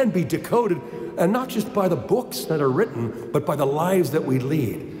that can be decoded, and not just by the books that are written, but by the lives that we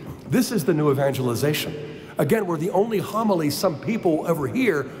lead. This is the new evangelization. Again, where the only homilies some people will ever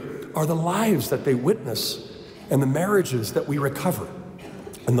hear are the lives that they witness and the marriages that we recover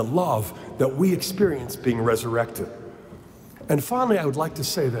and the love that we experience being resurrected. And finally, I would like to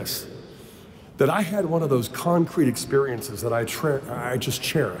say this, that I had one of those concrete experiences that I just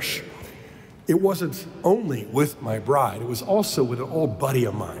cherish. It wasn't only with my bride, it was also with an old buddy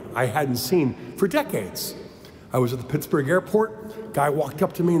of mine I hadn't seen for decades. I was at the Pittsburgh airport, guy walked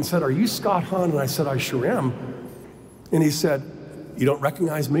up to me and said, "Are you Scott Hahn?" And I said, "I sure am." And he said, "You don't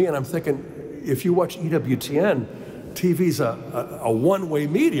recognize me?" And I'm thinking, if you watch EWTN, TV's a one-way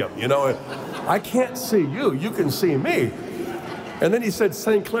medium, I can't see you, you can see me. And then he said,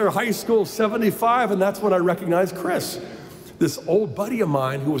 "St. Clair High School, 75, and that's when I recognized Chris, this old buddy of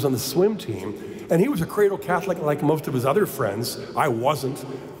mine who was on the swim team, and he was a cradle Catholic like most of his other friends. I wasn't.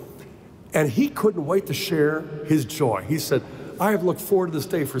 And he couldn't wait to share his joy. He said, "I have looked forward to this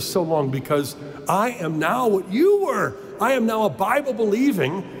day for so long because I am now what you were. I am now a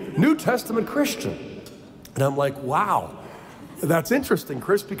Bible-believing New Testament Christian." And I'm like, wow, that's interesting,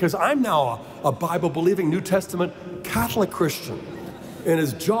 Chris, because I'm now a Bible-believing New Testament Catholic Christian. And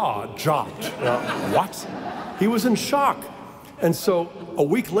his jaw dropped. What? He was in shock. And so a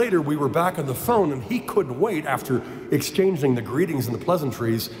week later, we were back on the phone, and he couldn't wait, after exchanging the greetings and the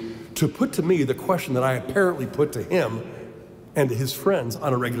pleasantries, to put to me the question that I apparently put to him and to his friends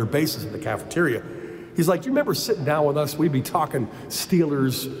on a regular basis in the cafeteria. He's like, "Do you remember sitting down with us? We'd be talking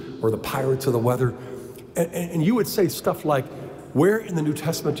Steelers or the Pirates of the weather. And you would say stuff like, 'Where in the New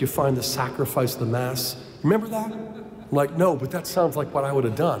Testament do you find the sacrifice of the Mass?' Remember that?" I'm like, "No, but that sounds like what I would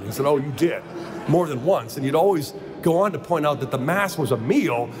have done." He said, "Oh, you did, more than once, and you'd always go on to point out that the Mass was a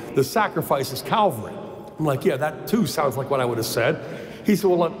meal, the sacrifice is Calvary. I'm like, yeah, that too sounds like what I would have said. He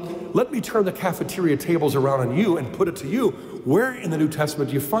said, well, let me turn the cafeteria tables around on you and put it to you. Where in the New Testament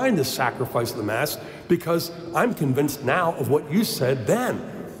do you find this sacrifice of the Mass? Because I'm convinced now of what you said then,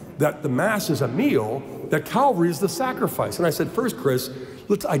 that the Mass is a meal, that Calvary is the sacrifice. And I said, first, Chris,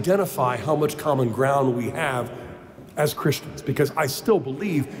 let's identify how much common ground we have as Christians, because I still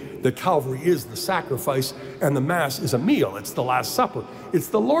believe that Calvary is the sacrifice and the Mass is a meal. It's the Last Supper. It's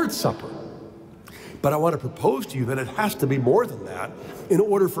the Lord's Supper. But I want to propose to you that it has to be more than that in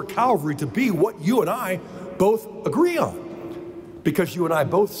order for Calvary to be what you and I both agree on. Because you and I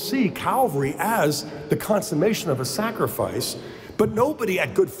both see Calvary as the consummation of a sacrifice, but nobody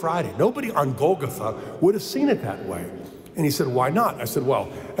at Good Friday, nobody on Golgotha would have seen it that way. And he said, why not? I said,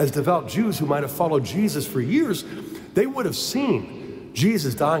 well, as devout Jews who might have followed Jesus for years, they would have seen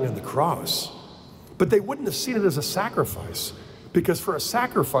Jesus dying on the cross, but they wouldn't have seen it as a sacrifice. Because for a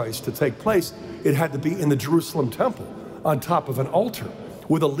sacrifice to take place, it had to be in the Jerusalem temple on top of an altar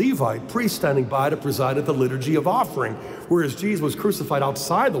with a Levite priest standing by to preside at the liturgy of offering, whereas Jesus was crucified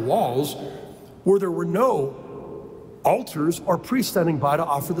outside the walls where there were no altars or priests standing by to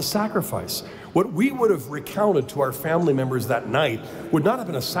offer the sacrifice. What we would have recounted to our family members that night would not have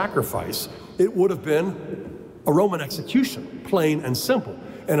been a sacrifice. It would have been a Roman execution, plain and simple,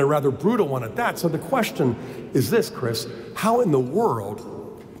 and a rather brutal one at that. So the question is this, Chris, how in the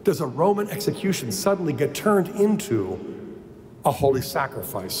world does a Roman execution suddenly get turned into a holy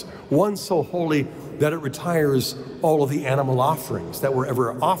sacrifice? One so holy that it retires all of the animal offerings that were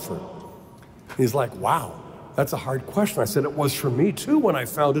ever offered. And he's like, wow, that's a hard question. I said, it was for me too when I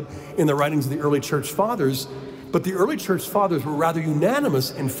found it in the writings of the early church fathers. But the early church fathers were rather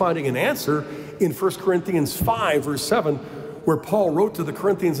unanimous in finding an answer in 1 Corinthians 5, verse 7, where Paul wrote to the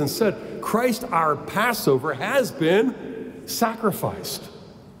Corinthians and said, Christ, our Passover, has been sacrificed.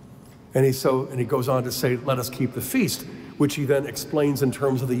 And he goes on to say, let us keep the feast, which he then explains in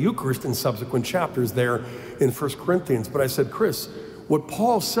terms of the Eucharist in subsequent chapters there in 1 Corinthians. But I said, Chris, what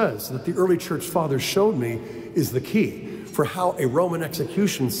Paul says that the early church fathers showed me is the key for how a Roman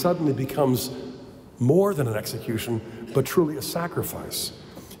execution suddenly becomes more than an execution, but truly a sacrifice.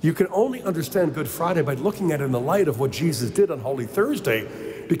 You can only understand Good Friday by looking at it in the light of what Jesus did on Holy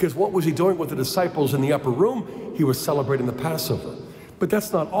Thursday, because what was he doing with the disciples in the upper room? He was celebrating the Passover. But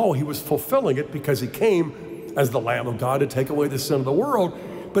that's not all. He was fulfilling it because he came as the Lamb of God to take away the sin of the world.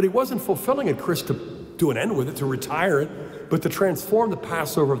 But he wasn't fulfilling it, Chris, to do an end with it, to retire it, but to transform the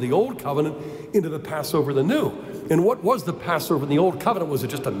Passover of the Old Covenant into the Passover of the New. And what was the Passover in the Old Covenant? Was it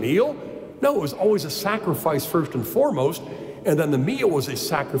just a meal? No, it was always a sacrifice first and foremost. And then the meal was a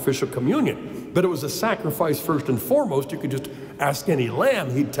sacrificial communion. But it was a sacrifice first and foremost. You could just ask any lamb,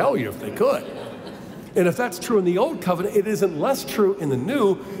 he'd tell you if they could. And if that's true in the Old Covenant, it isn't less true in the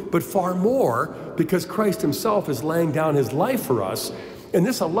New, but far more, because Christ himself is laying down his life for us. And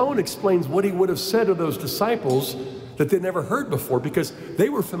this alone explains what he would have said to those disciples that they never heard before, because they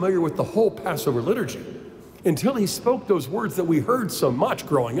were familiar with the whole Passover liturgy until he spoke those words that we heard so much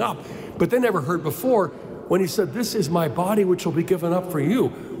growing up, but they never heard before. When he said, this is my body which will be given up for you.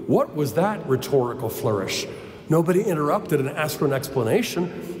 What was that rhetorical flourish? Nobody interrupted and asked for an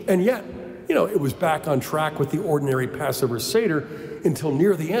explanation. And yet, it was back on track with the ordinary Passover Seder until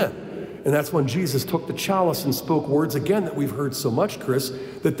near the end. And that's when Jesus took the chalice and spoke words again that we've heard so much, Chris,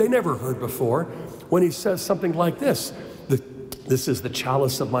 that they never heard before, when he says something like this. This is the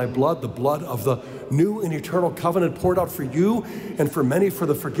chalice of my blood, the blood of the new and eternal covenant poured out for you and for many for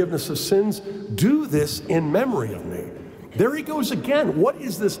the forgiveness of sins. Do this in memory of me. There he goes again. What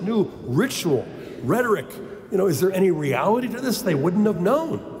is this new ritual, rhetoric? Is there any reality to this? They wouldn't have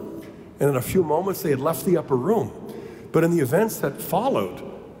known. And in a few moments, they had left the upper room. But in the events that followed,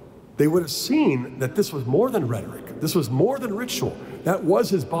 they would have seen that this was more than rhetoric. This was more than ritual. That was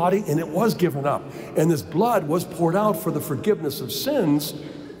his body, and it was given up. And this blood was poured out for the forgiveness of sins.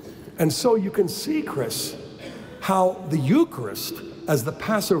 And so you can see, Chris, how the Eucharist, as the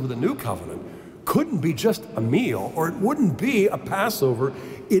Passover of the New Covenant, couldn't be just a meal, or it wouldn't be a Passover.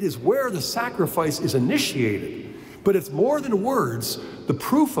 It is where the sacrifice is initiated. But it's more than words, the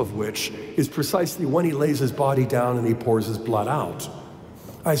proof of which is precisely when he lays his body down and he pours his blood out.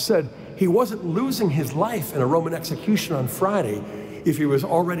 I said, he wasn't losing his life in a Roman execution on Friday if he was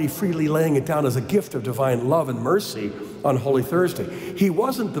already freely laying it down as a gift of divine love and mercy on Holy Thursday. He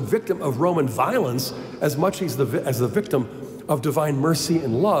wasn't the victim of Roman violence as much as the victim of divine mercy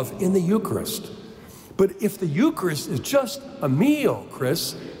and love in the Eucharist. But if the Eucharist is just a meal,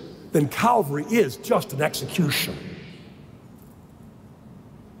 Chris, then Calvary is just an execution.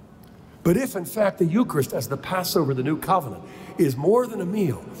 But if, in fact, the Eucharist, as the Passover, the New Covenant, is more than a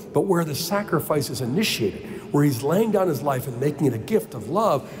meal, but where the sacrifice is initiated, where he's laying down his life and making it a gift of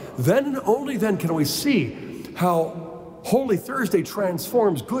love, then and only then can we see how Holy Thursday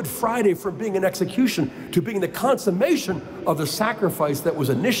transforms Good Friday from being an execution to being the consummation of the sacrifice that was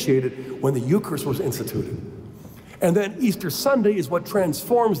initiated when the Eucharist was instituted. And then Easter Sunday is what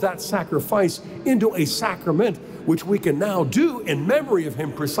transforms that sacrifice into a sacrament, which we can now do in memory of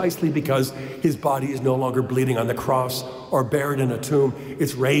him precisely because his body is no longer bleeding on the cross or buried in a tomb.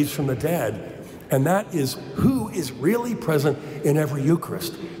 It's raised from the dead. And that is who is really present in every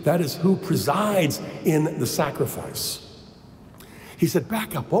Eucharist. That is who presides in the sacrifice. He said,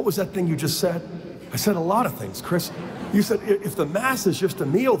 back up, what was that thing you just said? I said a lot of things, Chris. You said, if the Mass is just a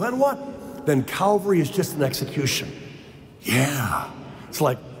meal, then what? Then Calvary is just an execution. Yeah, it's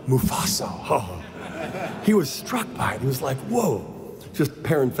like Mufasa. Oh. He was struck by it. He was like, whoa. Just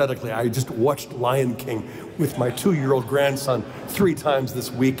parenthetically, I just watched Lion King with my 2-year-old grandson 3 times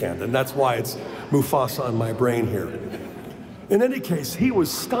this weekend, and that's why it's Mufasa on my brain here. In any case, he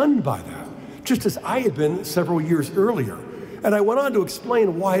was stunned by that, just as I had been several years earlier. And I went on to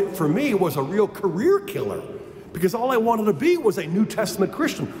explain why it, for me, was a real career killer. Because all I wanted to be was a New Testament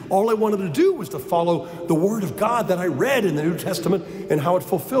Christian. All I wanted to do was to follow the Word of God that I read in the New Testament and how it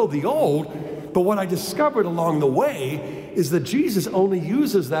fulfilled the Old. But what I discovered along the way is that Jesus only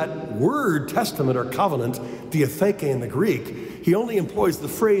uses that word testament or covenant, diatheke in the Greek. He only employs the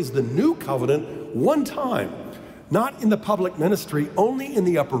phrase the New Covenant one time, not in the public ministry, only in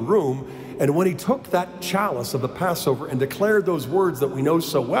the upper room. And when he took that chalice of the Passover and declared those words that we know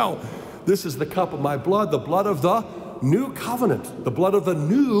so well, this is the cup of my blood, the blood of the New Covenant, the blood of the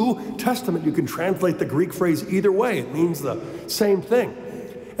New Testament. You can translate the Greek phrase either way. It means the same thing.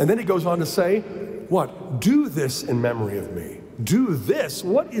 And then he goes on to say, what? Do this in memory of me. Do this.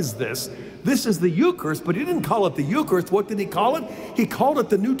 What is this? This is the Eucharist, but he didn't call it the Eucharist. What did he call it? He called it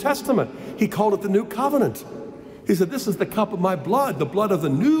the New Testament. He called it the New Covenant. He said, this is the cup of my blood, the blood of the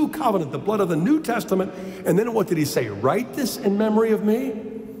New Covenant, the blood of the New Testament. And then what did he say? Write this in memory of me.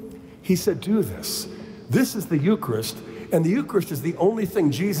 He said, do this. This is the Eucharist, and the Eucharist is the only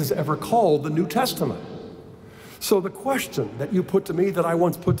thing Jesus ever called the New Testament. So the question that you put to me that I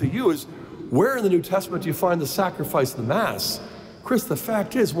once put to you is, where in the New Testament do you find the sacrifice of the Mass? Chris, the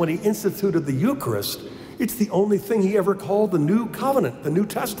fact is, when he instituted the Eucharist, it's the only thing he ever called the New Covenant, the New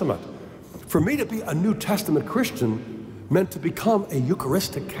Testament. For me to be a New Testament Christian meant to become a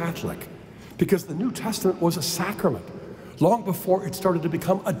Eucharistic Catholic, because the New Testament was a sacrament long before it started to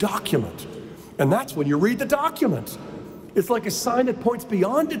become a document. And that's when you read the document. It's like a sign that points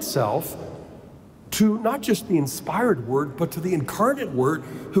beyond itself to not just the inspired Word, but to the incarnate Word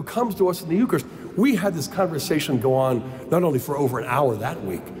who comes to us in the Eucharist. We had this conversation go on not only for over an hour that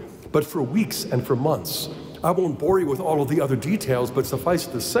week, but for weeks and for months. I won't bore you with all of the other details, but suffice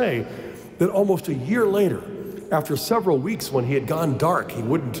it to say that almost a year later, after several weeks when he had gone dark, he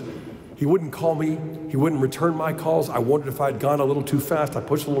wouldn't call me, he wouldn't return my calls. I wondered if I'd gone a little too fast, I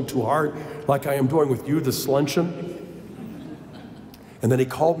pushed a little too hard, like I am doing with you this luncheon. And then he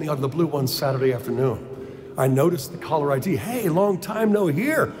called me out of the blue one Saturday afternoon. I noticed the caller ID. Hey, long time no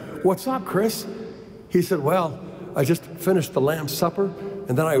hear. What's up, Chris? He said, well, I just finished the Lamb's Supper,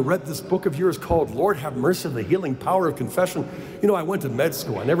 and then I read this book of yours called Lord Have Mercy, the Healing Power of Confession. You know, I went to med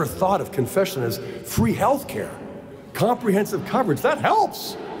school. I never thought of confession as free health care, comprehensive coverage. That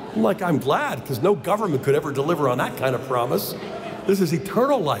helps. I'm like, I'm glad, because no government could ever deliver on that kind of promise. This is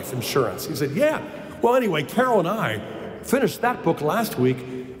eternal life insurance. He said, yeah. Well, anyway, Carol and I finished that book last week,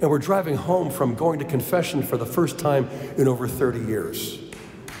 and we're driving home from going to confession for the first time in over 30 years.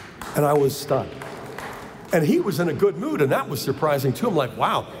 And I was stunned. And he was in a good mood, and that was surprising too. I'm like,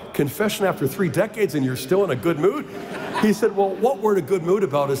 wow, confession after 3 decades and you're still in a good mood? He said, well, what we're in a good mood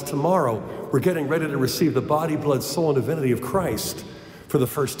about is tomorrow we're getting ready to receive the body, blood, soul, and divinity of Christ for the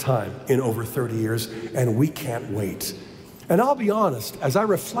first time in over 30 years, and we can't wait. And I'll be honest, as I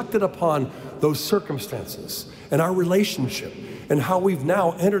reflected upon those circumstances and our relationship and how we've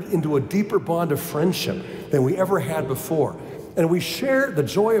now entered into a deeper bond of friendship than we ever had before, and we share the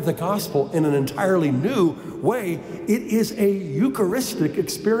joy of the gospel in an entirely new way, it is a Eucharistic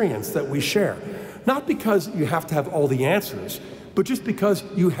experience that we share. Not because you have to have all the answers, but just because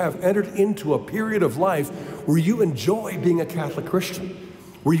you have entered into a period of life where you enjoy being a Catholic Christian,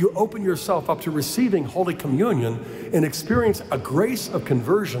 where you open yourself up to receiving Holy Communion and experience a grace of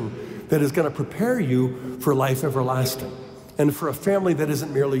conversion that is going to prepare you for life everlasting and for a family that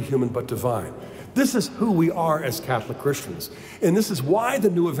isn't merely human but divine. This is who we are as Catholic Christians. And this is why the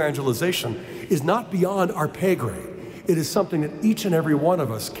new evangelization is not beyond our pay grade. It is something that each and every one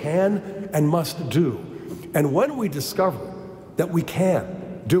of us can and must do. And when we discover that we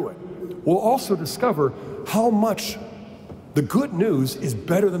can do it, we'll also discover how much the good news is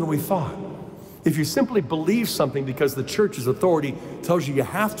better than we thought. If you simply believe something because the church's authority tells you you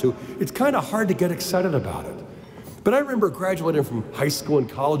have to, it's kind of hard to get excited about it. But I remember graduating from high school and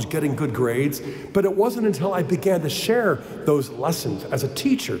college, getting good grades, but it wasn't until I began to share those lessons as a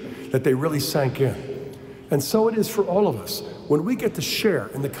teacher that they really sank in. And so it is for all of us. When we get to share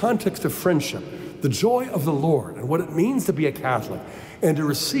in the context of friendship, the joy of the Lord and what it means to be a Catholic, and to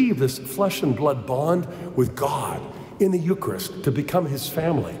receive this flesh and blood bond with God in the Eucharist, to become his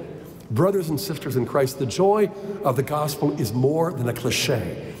family. Brothers and sisters in Christ, the joy of the gospel is more than a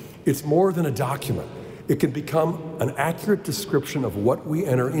cliche. It's more than a document. It can become an accurate description of what we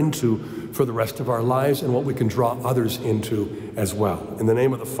enter into for the rest of our lives and what we can draw others into as well. In the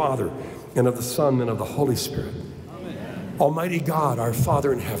name of the Father, and of the Son, and of the Holy Spirit. Amen. Almighty God, our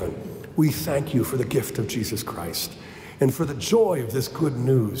Father in heaven, we thank you for the gift of Jesus Christ and for the joy of this good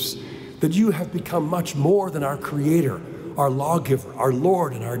news that you have become much more than our Creator, our lawgiver, our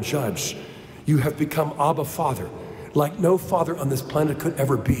Lord, and our Judge. You have become Abba Father, like no father on this planet could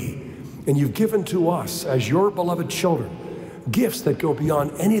ever be. And you've given to us, as your beloved children, gifts that go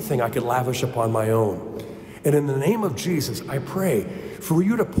beyond anything I could lavish upon my own. And in the name of Jesus, I pray for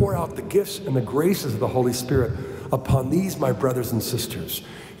you to pour out the gifts and the graces of the Holy Spirit upon these, my brothers and sisters,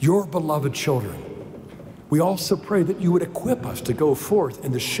 your beloved children. We also pray that you would equip us to go forth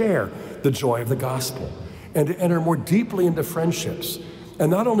and to share the joy of the gospel and to enter more deeply into friendships, and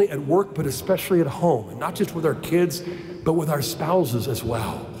not only at work, but especially at home, and not just with our kids, but with our spouses as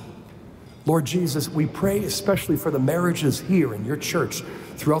well. Lord Jesus, we pray especially for the marriages here in your church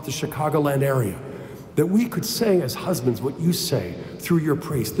throughout the Chicagoland area, that we could say as husbands what you say through your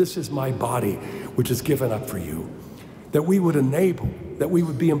priest, this is my body, which is given up for you. That we would enable, that we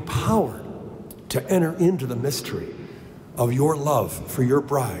would be empowered to enter into the mystery of your love for your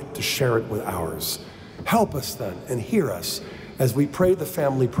bride, to share it with ours. Help us then and hear us as we pray the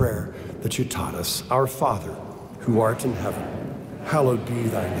family prayer that you taught us. Our Father, who art in heaven, hallowed be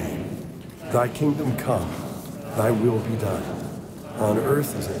thy name. Thy kingdom come, thy will be done, on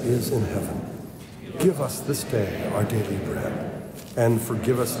earth as it is in heaven. Give us this day our daily bread, and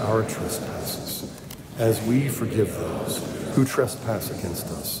forgive us our trespasses, as we forgive those who trespass against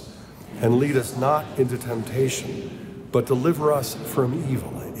us. And lead us not into temptation, but deliver us from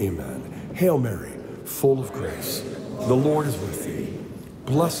evil. Amen. Hail Mary, full of grace, the Lord is with thee.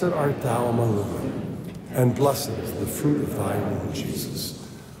 Blessed art thou among women, and blessed is the fruit of thy womb, Jesus.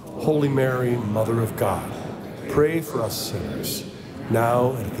 Holy Mary, Mother of God, pray for us sinners,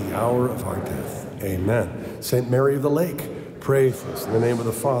 now and at the hour of our death. Amen. Saint Mary of the Lake, pray for us in the name of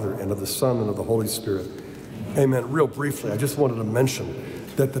the Father, and of the Son, and of the Holy Spirit. Amen. Real briefly, I just wanted to mention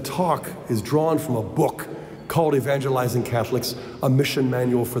that the talk is drawn from a book called Evangelizing Catholics, a mission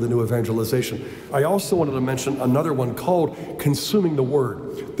manual for the new evangelization. I also wanted to mention another one called Consuming the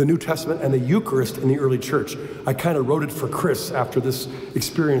Word, the New Testament and the Eucharist in the early church. I kind of wrote it for Chris after this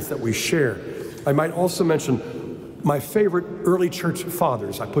experience that we shared. I might also mention my favorite early church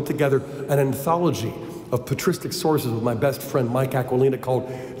fathers. I put together an anthology of patristic sources with my best friend Mike Aquilina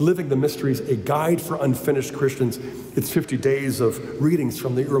called Living the Mysteries, a guide for unfinished Christians. It's 50 days of readings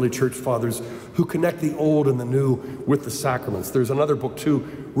from the early church fathers who connect the old and the new with the sacraments. There's another book too,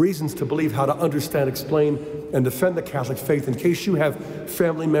 Reasons to Believe, How to Understand, Explain, and Defend the Catholic Faith, in case you have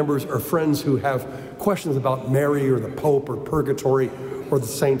family members or friends who have questions about Mary or the Pope or purgatory or the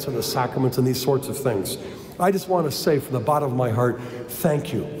saints and the sacraments and these sorts of things. I just want to say from the bottom of my heart,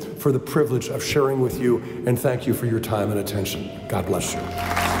 thank you for the privilege of sharing with you, and thank you for your time and attention. God bless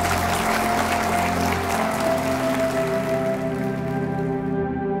you.